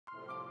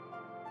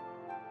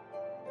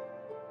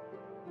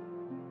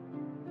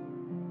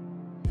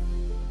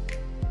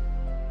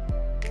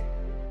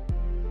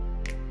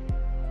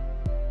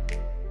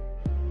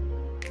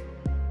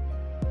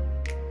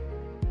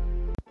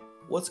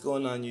What's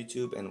going on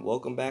YouTube, and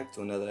welcome back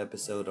to another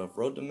episode of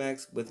Road to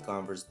Max with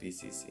Converse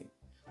BCC.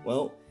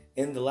 Well,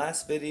 in the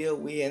last video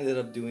we ended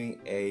up doing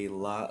a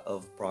lot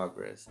of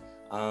progress.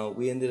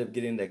 We ended up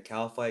getting the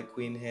Kalphite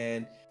Queen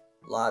head,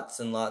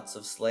 lots and lots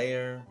of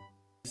Slayer.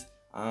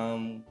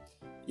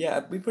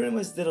 Yeah, we pretty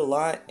much did a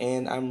lot,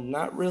 and I'm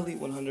not really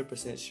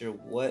 100% sure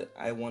what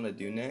I want to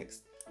do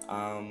next.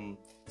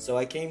 So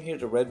I came here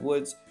to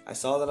Redwoods. I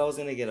saw that I was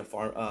gonna get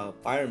a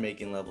fire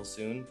making level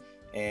soon,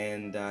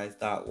 and I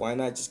thought, why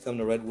not just come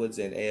to Redwoods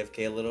and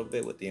AFK a little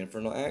bit with the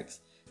Infernal Axe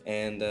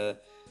and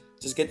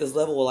just get this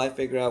level while I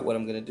figure out what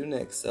I'm gonna do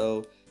next.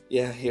 So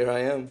yeah, here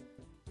I am.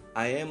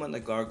 I am on the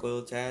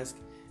Gargoyle task,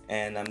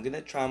 and I'm gonna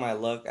try my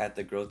luck at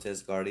the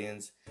Grotesque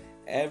Guardians.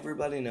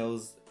 Everybody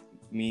knows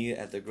me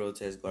at the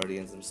Grotesque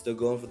Guardians. I'm still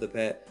going for the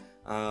pet.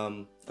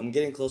 I'm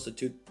getting close to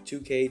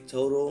 2k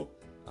total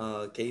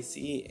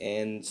KC,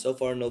 and so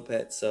far no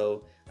pet.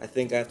 So I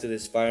think after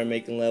this fire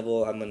making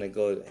level, I'm gonna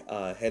go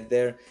head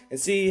there and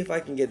see if I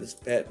can get this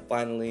pet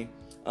finally.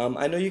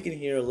 I know you can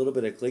hear a little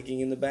bit of clicking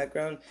in the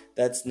background.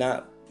 That's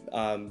not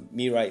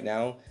me right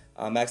now.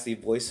 I'm actually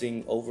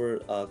voicing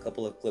over a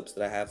couple of clips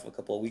that I have a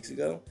couple of weeks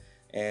ago,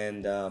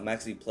 and I'm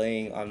actually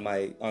playing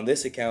on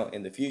this account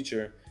in the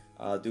future,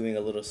 doing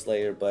a little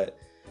Slayer. But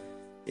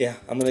yeah,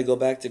 I'm gonna go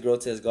back to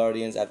Grotesque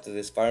Guardians after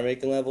this fire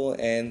making level,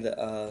 and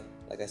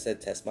like I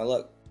said, test my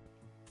luck.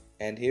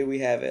 And here we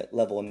have it,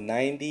 level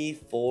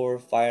 94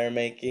 fire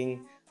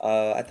making.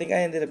 I think I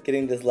ended up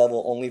getting this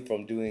level only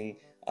from doing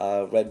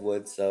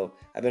Redwood, so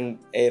I've been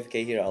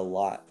AFK here a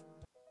lot.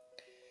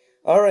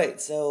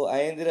 Alright, so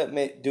I ended up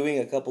doing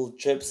a couple of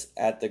trips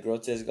at the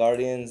Grotesque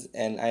Guardians,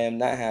 and I am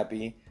not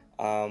happy.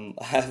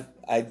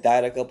 I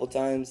died a couple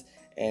times,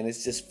 and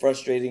it's just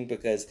frustrating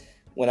because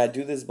when I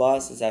do this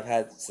boss,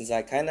 since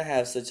I kind of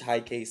have such high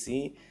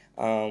KC,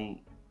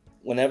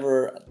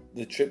 whenever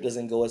the trip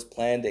doesn't go as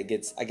planned, I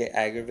get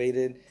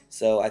aggravated.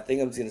 So I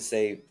think I'm just gonna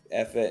say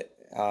F it.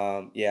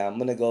 Yeah, I'm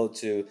gonna go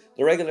to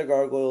the regular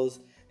gargoyles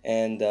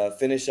and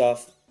finish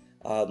off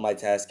my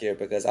task here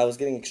because I was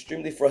getting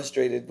extremely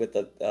frustrated with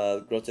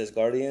the Grotesque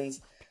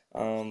Guardians.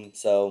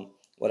 So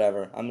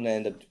whatever, I'm gonna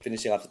end up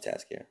finishing off the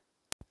task here.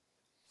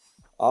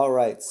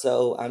 Alright,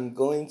 so I'm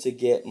going to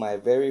get my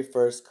very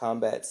first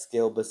combat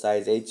skill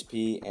besides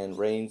HP and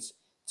range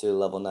to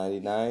level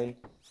 99.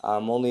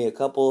 I'm only a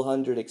couple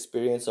hundred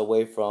experience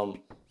away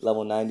from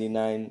level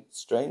 99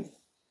 strength,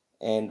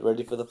 and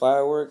ready for the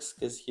fireworks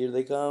because here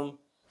they come.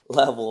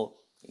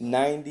 Level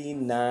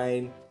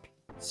 99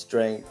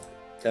 strength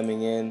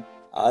coming in.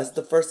 It's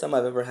the first time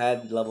I've ever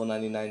had level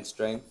 99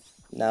 strength.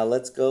 Now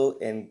let's go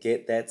and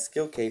get that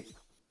skill cape.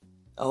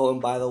 Oh,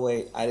 and by the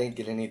way, I didn't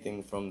get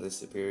anything from the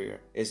superior.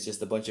 It's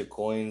just a bunch of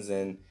coins,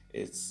 and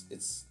it's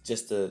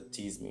just to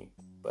tease me.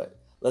 But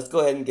let's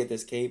go ahead and get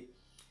this cape.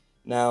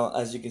 Now,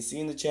 as you can see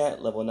in the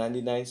chat, level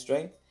 99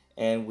 strength,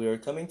 and we're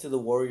coming to the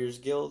Warriors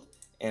Guild,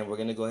 and we're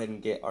gonna go ahead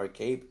and get our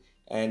cape.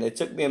 And it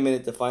took me a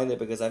minute to find it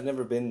because I've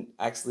never been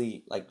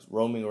actually like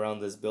roaming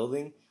around this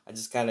building. I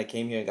just kind of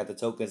came here and got the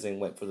tokens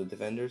and went for the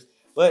defenders.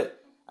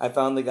 But I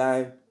found the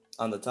guy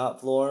on the top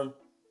floor,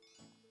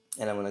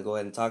 and I'm gonna go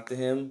ahead and talk to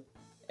him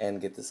and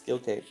get the skill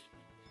cape.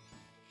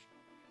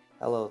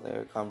 Hello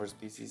there, Converse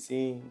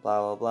BCC, blah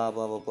blah blah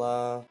blah blah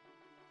blah.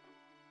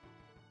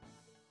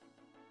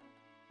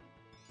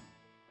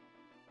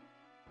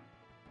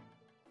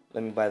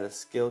 Let me buy the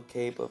skill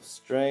cape of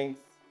strength.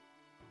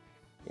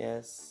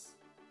 Yes.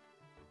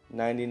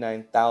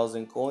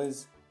 99,000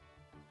 coins.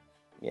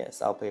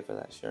 Yes, I'll pay for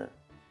that, sure.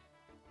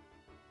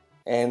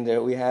 And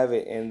there we have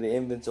it in the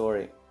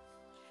inventory.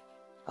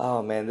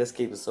 Oh man, this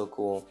cape is so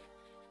cool.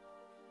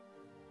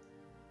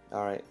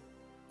 Alright,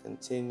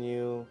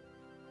 continue.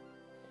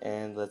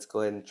 And let's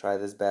go ahead and try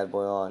this bad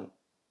boy on.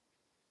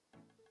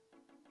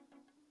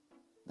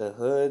 The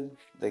hood,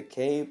 the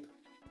cape,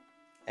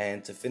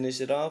 and to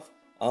finish it off,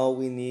 all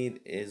we need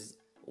is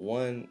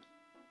one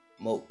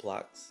moat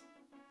blocks.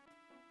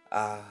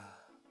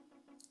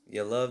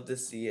 You love to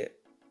see it.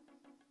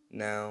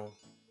 Now,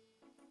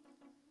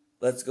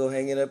 let's go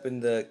hang it up in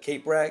the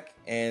cape rack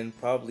and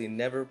probably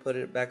never put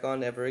it back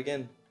on ever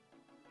again.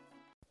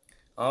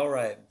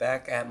 Alright,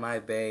 back at my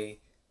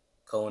bay,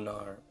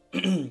 Konar.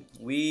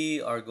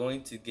 We are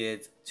going to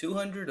get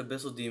 200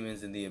 Abyssal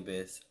Demons in the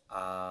Abyss.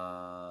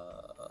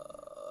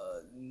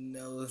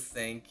 No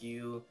thank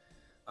you.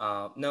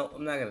 No,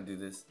 I'm not gonna do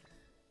this.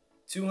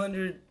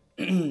 200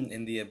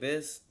 in the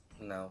Abyss?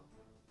 No.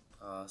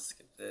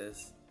 Skip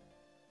this.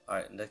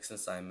 Alright, next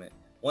assignment.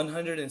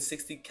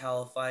 160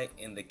 Kalphite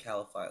in the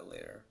Kalphite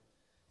layer.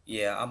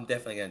 Yeah, I'm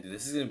definitely gonna do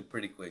this. This is gonna be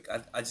pretty quick.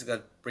 I just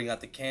gotta bring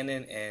out the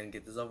cannon and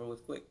get this over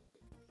with quick.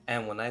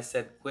 And when I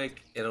said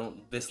quick,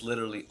 this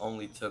literally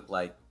only took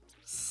like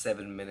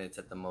 7 minutes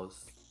at the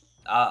most.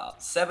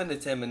 7 to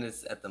 10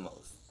 minutes at the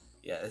most.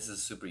 Yeah, this is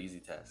a super easy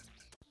task.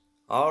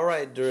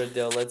 Alright,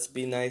 Duradel, let's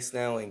be nice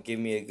now and give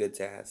me a good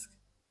task.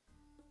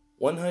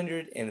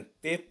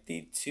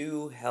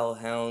 152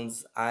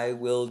 Hellhounds. I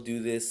will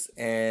do this,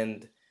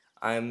 and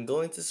I'm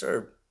going to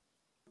serve.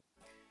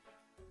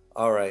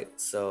 Alright,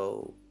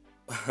 so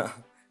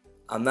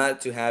I'm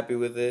not too happy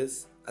with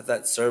this. I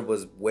thought Serb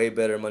was way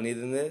better money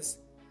than this.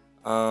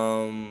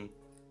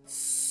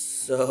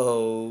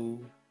 So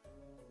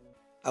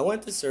I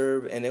went to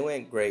Serb and it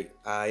went great.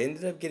 I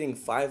ended up getting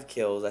 5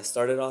 kills. I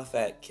started off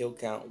at kill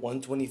count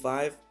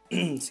 125,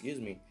 excuse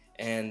me,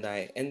 and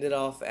I ended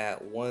off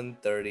at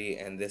 130,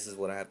 and this is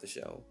what I have to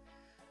show.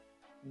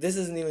 This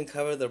doesn't even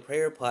cover the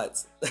prayer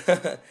pots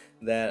that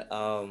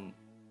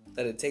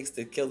that it takes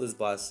to kill this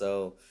boss.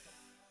 So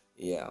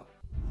yeah,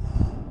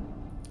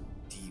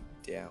 deep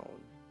down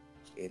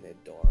in a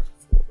dark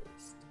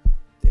forest,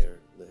 there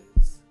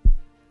lives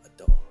a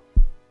dog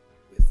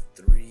with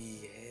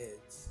 3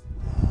 heads.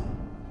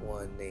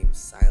 One named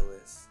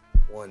Silas,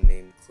 one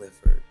named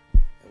Clifford,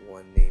 and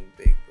one named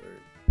Big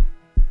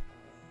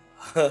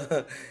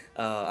Bird.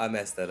 I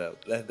messed that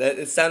up.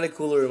 It sounded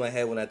cooler in my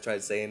head when I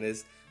tried saying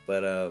this,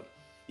 but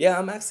yeah,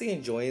 I'm actually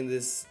enjoying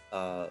this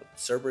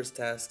Cerberus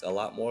task a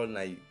lot more than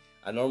I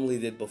normally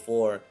did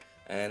before,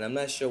 and I'm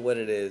not sure what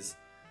it is.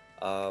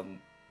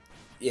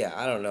 Yeah,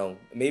 I don't know.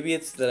 Maybe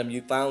it's that I'm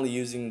finally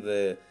using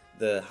the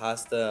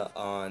Hasta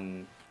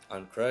on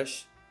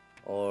Crush,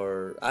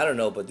 or I don't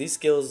know. But these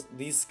kills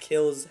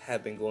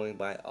have been going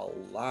by a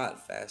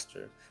lot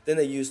faster than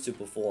they used to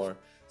before.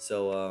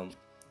 So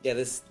yeah,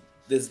 this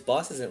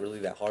boss isn't really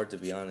that hard, to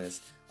be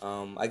honest.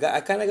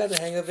 I kind of got the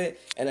hang of it,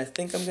 and I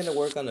think I'm gonna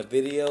work on a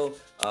video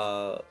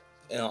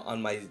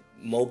on my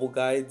mobile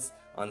guides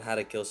on how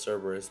to kill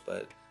Cerberus.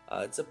 But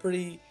it's a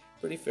pretty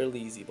fairly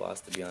easy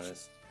boss, to be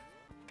honest.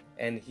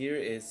 And here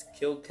is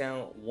kill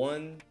count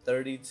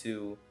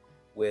 132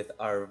 with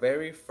our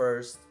very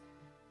first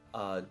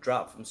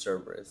drop from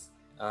Cerberus.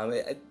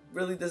 It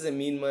really doesn't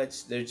mean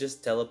much. They're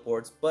just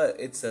teleports, but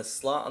it's a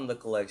slot on the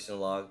collection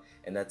log,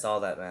 and that's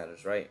all that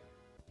matters, right?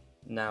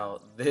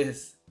 Now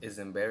this is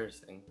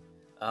embarrassing.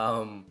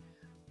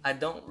 I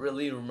don't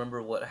really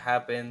remember what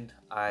happened.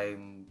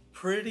 I'm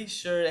pretty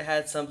sure it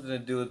had something to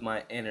do with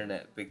my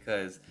internet,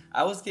 because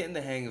I was getting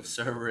the hang of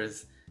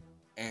Cerberus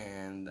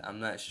and I'm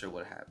not sure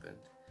what happened.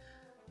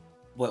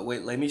 But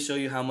wait, let me show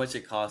you how much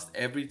it costs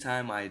every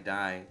time I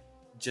die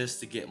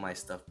just to get my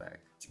stuff back.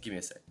 Just give me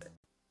a sec.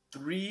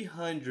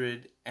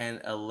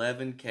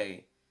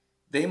 311k.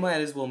 They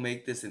might as well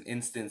make this an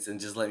instance and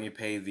just let me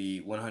pay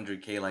the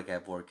 100k like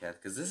at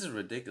Vorkath, because this is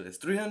ridiculous.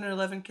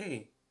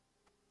 311k.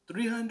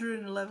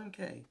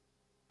 311k.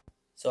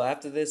 So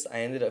after this, I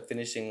ended up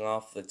finishing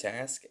off the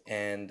task,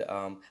 and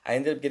I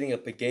ended up getting a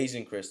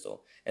Pegasian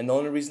crystal. And the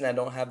only reason I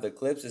don't have the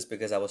clips is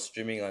because I was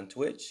streaming on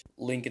Twitch.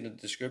 Link in the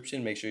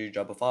description. Make sure you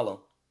drop a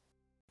follow.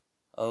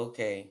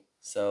 Okay,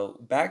 so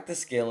back to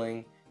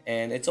scaling,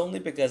 and it's only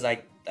because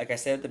like I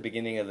said at the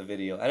beginning of the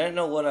video, I didn't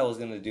know what I was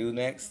gonna do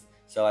next,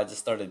 so I just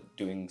started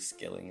doing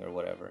skilling or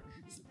whatever.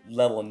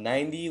 Level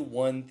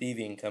 91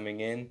 thieving coming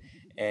in,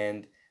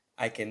 and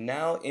I can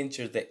now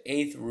enter the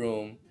 8th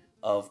room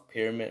of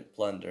Pyramid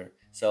Plunder.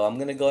 So I'm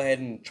gonna go ahead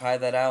and try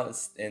that out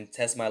and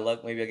test my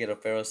luck. Maybe I get a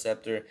Pharaoh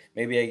Scepter,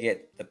 maybe I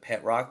get the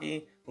Pet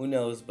Rocky, who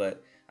knows,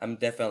 but I'm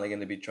definitely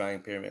gonna be trying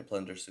Pyramid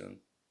Plunder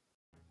soon.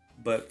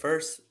 But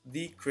first,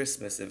 the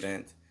Christmas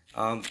event.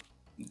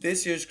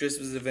 This year's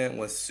Christmas event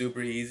was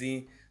super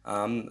easy.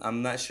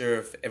 I'm not sure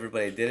if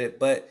everybody did it,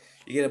 but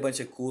you get a bunch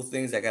of cool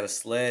things. I got a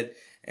sled,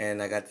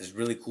 and I got this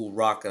really cool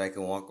rock that I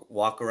can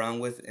walk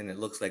around with, and it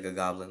looks like a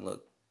goblin.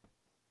 Look,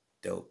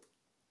 dope.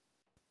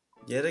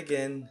 Yet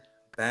again,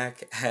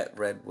 back at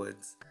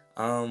Redwoods.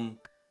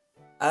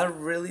 I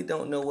really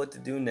don't know what to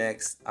do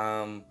next.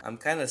 I'm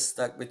kind of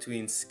stuck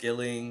between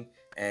skilling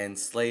and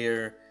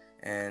Slayer,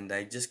 and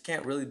I just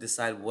can't really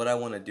decide what I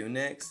want to do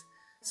next.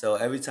 So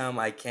every time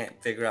I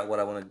can't figure out what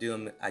I want to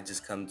do, I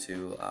just come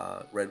to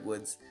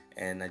Redwoods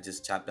and I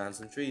just chop down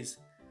some trees.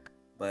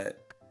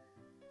 But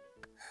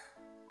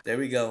there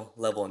we go,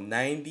 level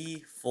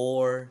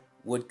 94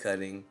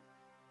 woodcutting.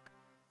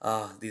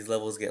 These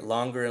levels get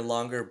longer and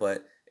longer,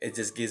 but it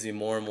just gives me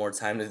more and more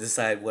time to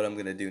decide what I'm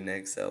gonna do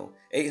next. So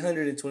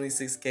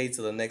 826k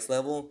to the next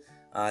level.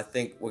 I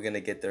think we're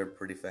gonna get there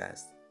pretty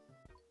fast.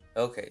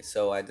 Okay,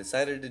 so I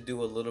decided to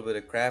do a little bit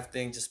of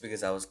crafting just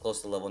because I was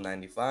close to level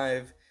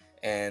 95,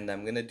 and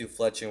I'm gonna do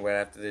fletching right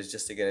after this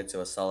just to get it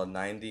to a solid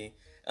 90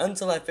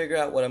 until I figure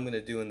out what I'm gonna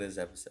do in this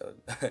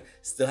episode.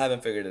 Still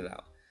haven't figured it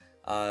out.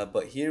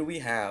 But here we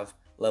have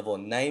level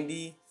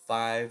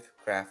 95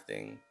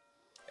 crafting,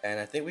 and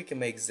I think we can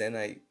make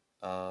Zenyte.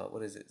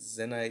 What is it?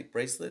 Zenyte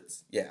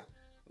bracelets? Yeah,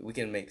 we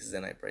can make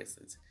Zenyte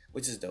bracelets,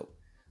 which is dope.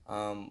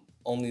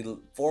 Only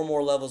 4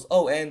 more levels.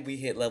 Oh, and we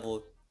hit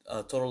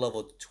total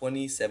level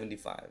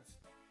 2075.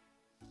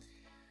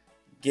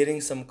 Getting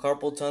some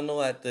carpal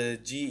tunnel at the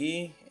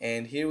GE,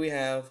 and here we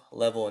have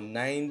level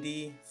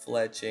 90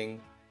 fletching,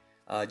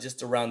 just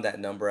to round that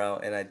number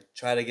out. And I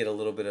try to get a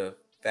little bit of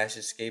fast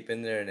escape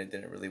in there, and it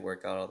didn't really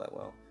work out all that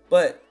well.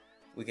 But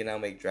we can now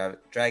make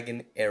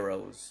dragon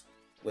arrows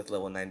with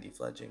level 90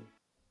 fletching.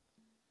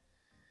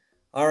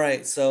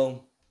 Alright,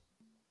 so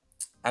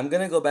I'm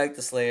gonna go back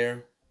to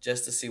Slayer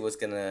just to see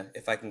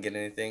if I can get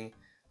anything.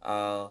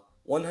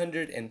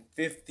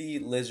 150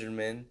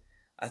 lizardmen.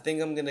 I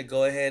think I'm gonna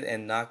go ahead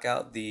and knock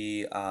out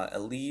the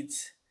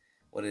elite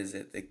what is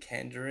it? The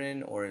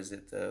Kandarin, or is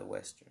it the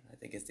Western? I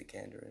think it's the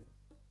Kandarin.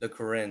 The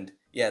Kourend.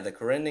 Yeah, the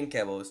Kourend and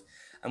Kebos.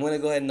 I'm going to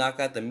go ahead and knock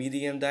out the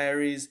medium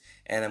diaries,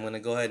 and I'm going to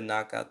go ahead and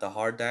knock out the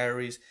hard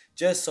diaries,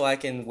 just so I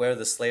can wear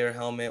the Slayer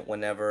helmet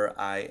whenever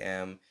I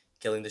am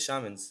killing the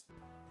shamans.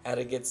 How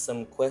to get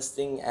some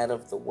questing out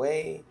of the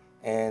way,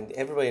 and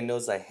everybody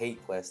knows I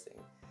hate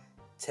questing.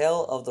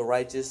 Tale of the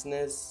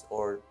Righteousness,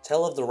 or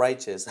Tale of the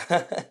Righteous.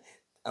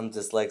 I'm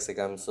dyslexic,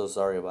 I'm so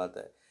sorry about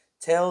that.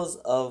 Tales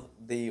of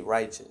the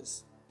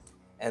Righteous.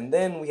 And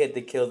then we had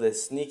to kill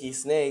this sneaky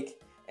snake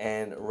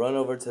and run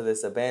over to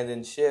this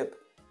abandoned ship,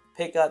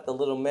 pick out the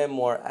little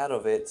memoir out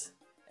of it,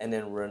 and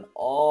then run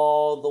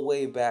all the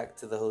way back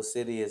to the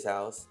Hosidius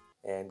house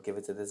and give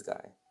it to this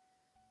guy,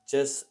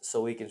 just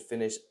so we can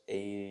finish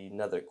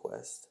another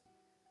quest.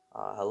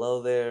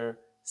 Hello there,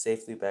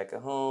 safely back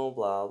at home,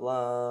 blah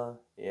blah.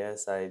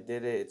 Yes, I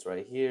did it, it's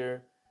right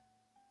here.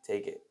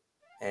 Take it.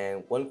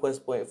 And 1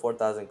 quest point,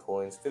 4,000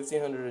 coins,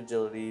 1,500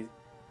 agility,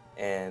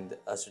 and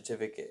a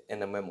certificate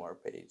and a memoir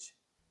page.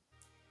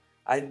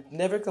 I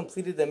never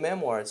completed the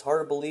memoir. It's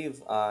hard to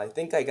believe. I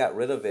think I got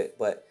rid of it,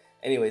 but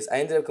anyways, I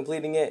ended up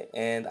completing it,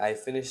 and I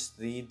finished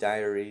the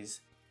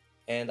diaries.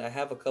 And I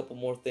have a couple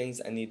more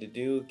things I need to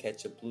do.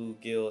 Catch a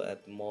bluegill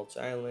at the Mulch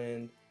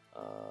Island,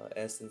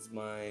 Essence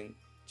Mine,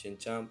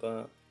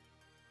 Chinchompa.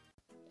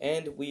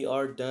 And we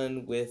are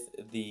done with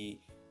the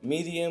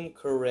medium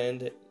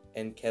Kourend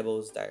and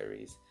Kebos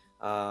diaries.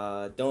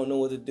 Don't know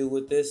what to do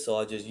with this, so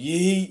I'll just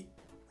yeet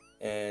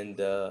and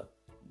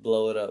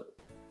blow it up.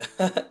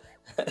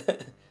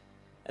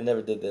 I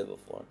never did that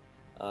before.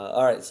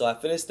 Alright, so I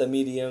finished the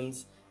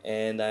mediums,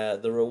 and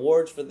the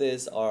rewards for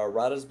this are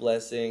Rada's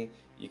Blessing.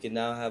 You can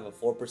now have a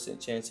 4%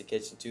 chance of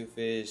catching 2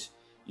 fish.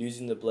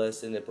 Using the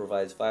blessing, it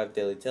provides 5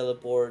 daily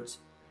teleports.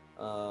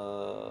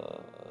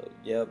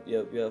 Yep,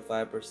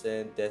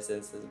 5%. Death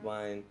Sense is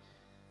mine.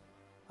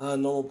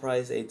 Normal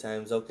price 8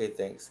 times. Okay,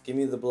 thanks. Give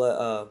me the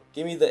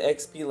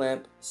XP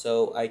lamp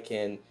so I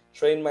can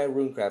train my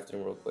rune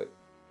crafting real quick.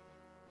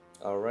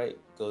 Alright,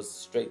 goes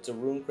straight to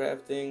rune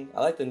crafting. I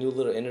like the new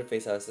little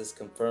interface how it says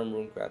confirm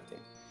rune crafting.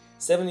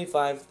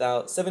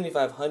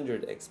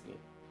 7,500 XP.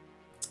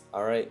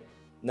 Alright,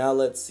 now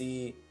let's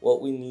see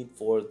what we need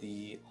for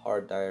the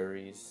hard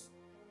diaries.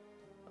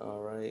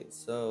 Alright,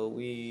 so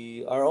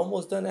we are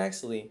almost done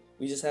actually.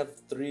 We just have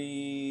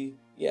three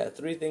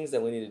things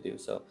that we need to do.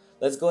 So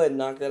let's go ahead and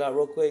knock that out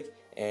real quick,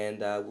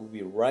 and we'll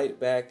be right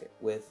back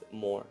with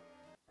more.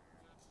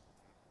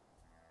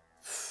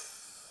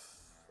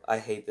 I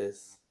hate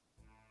this.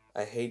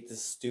 I hate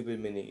this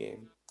stupid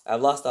minigame.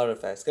 I've lost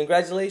artifacts.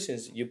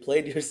 Congratulations, you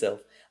played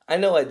yourself. I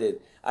know I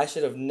did. I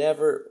should have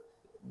never...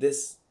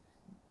 This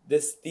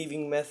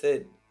thieving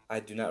method, I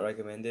do not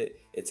recommend it.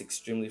 It's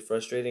extremely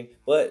frustrating,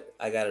 but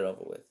I got it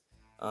over with.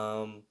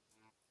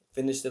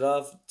 Finished it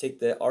off, take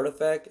the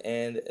artifact,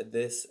 and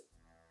this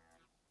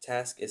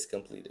task is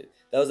completed.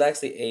 That was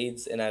actually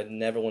AIDS, and I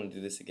never want to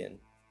do this again.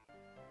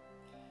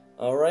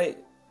 Alright.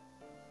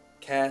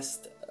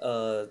 Cast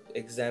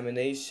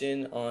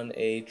examination on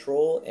a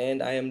troll,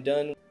 and I am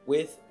done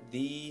with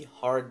the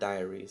hard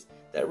diaries.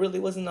 That really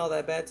wasn't all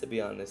that bad, to be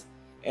honest.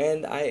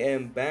 And I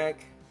am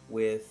back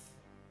with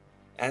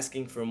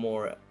asking for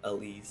more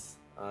Elise.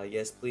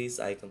 Yes please,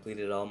 I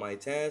completed all my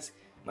tasks.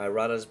 My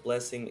Rada's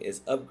Blessing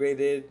is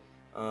upgraded.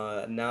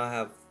 Now I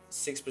have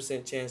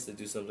 6% chance to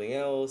do something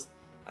else.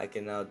 I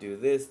can now do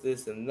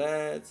this and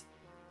that.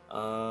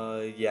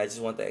 Yeah, I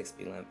just want the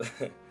XP lamp.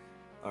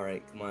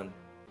 Alright, come on.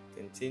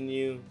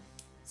 Continue.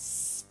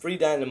 Free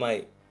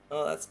dynamite.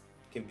 Oh, that's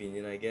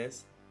convenient, I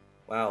guess.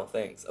 Wow,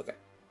 thanks. Okay.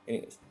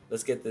 Anyways,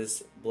 let's get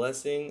this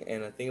blessing,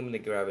 and I think I'm gonna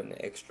grab an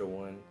extra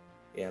one.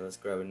 Yeah, let's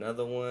grab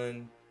another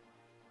one.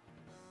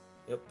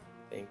 Yep,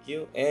 thank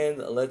you. And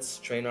let's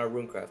train our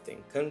rune crafting.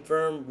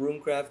 Confirm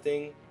rune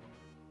crafting.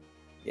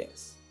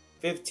 Yes,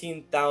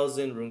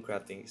 15,000 rune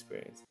crafting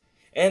experience.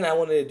 And I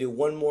wanted to do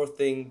one more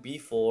thing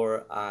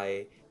before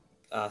I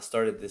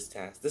started this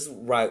task. This is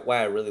why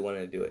I really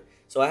wanted to do it.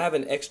 So I have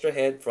an extra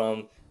head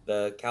from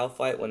the cow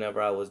fight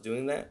whenever I was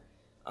doing that.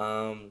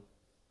 I'm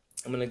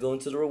going to go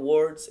into the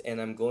rewards,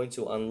 and I'm going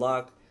to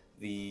unlock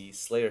the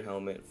Slayer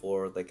helmet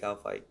for the cow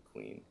fight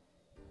queen.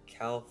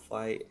 Cow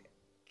fight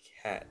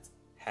hat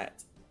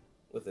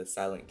with a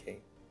silent K.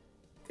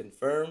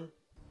 Confirm.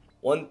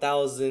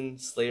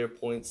 1,000 Slayer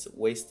points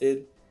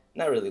wasted.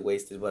 Not really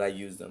wasted, but I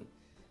used them.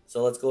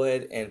 So let's go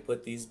ahead and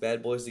put these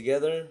bad boys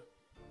together.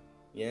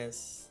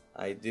 Yes,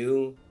 I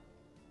do.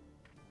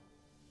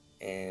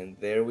 And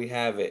there we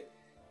have it.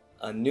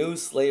 A new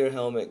Slayer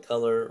helmet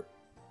color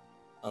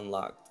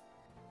unlocked.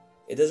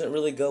 It doesn't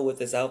really go with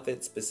this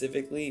outfit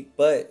specifically,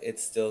 but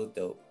it's still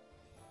dope.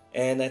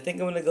 And I think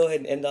I'm going to go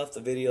ahead and end off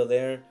the video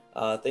there.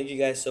 Thank you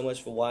guys so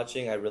much for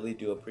watching. I really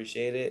do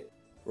appreciate it.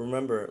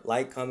 Remember,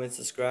 like, comment,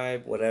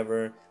 subscribe,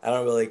 whatever. I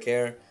don't really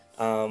care.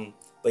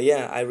 But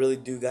yeah, I really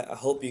do. I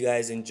hope you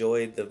guys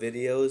enjoyed the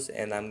videos,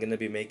 and I'm going to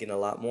be making a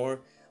lot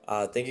more.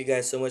 Thank you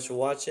guys so much for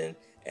watching,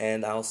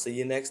 and I'll see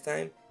you next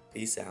time.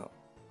 Peace out.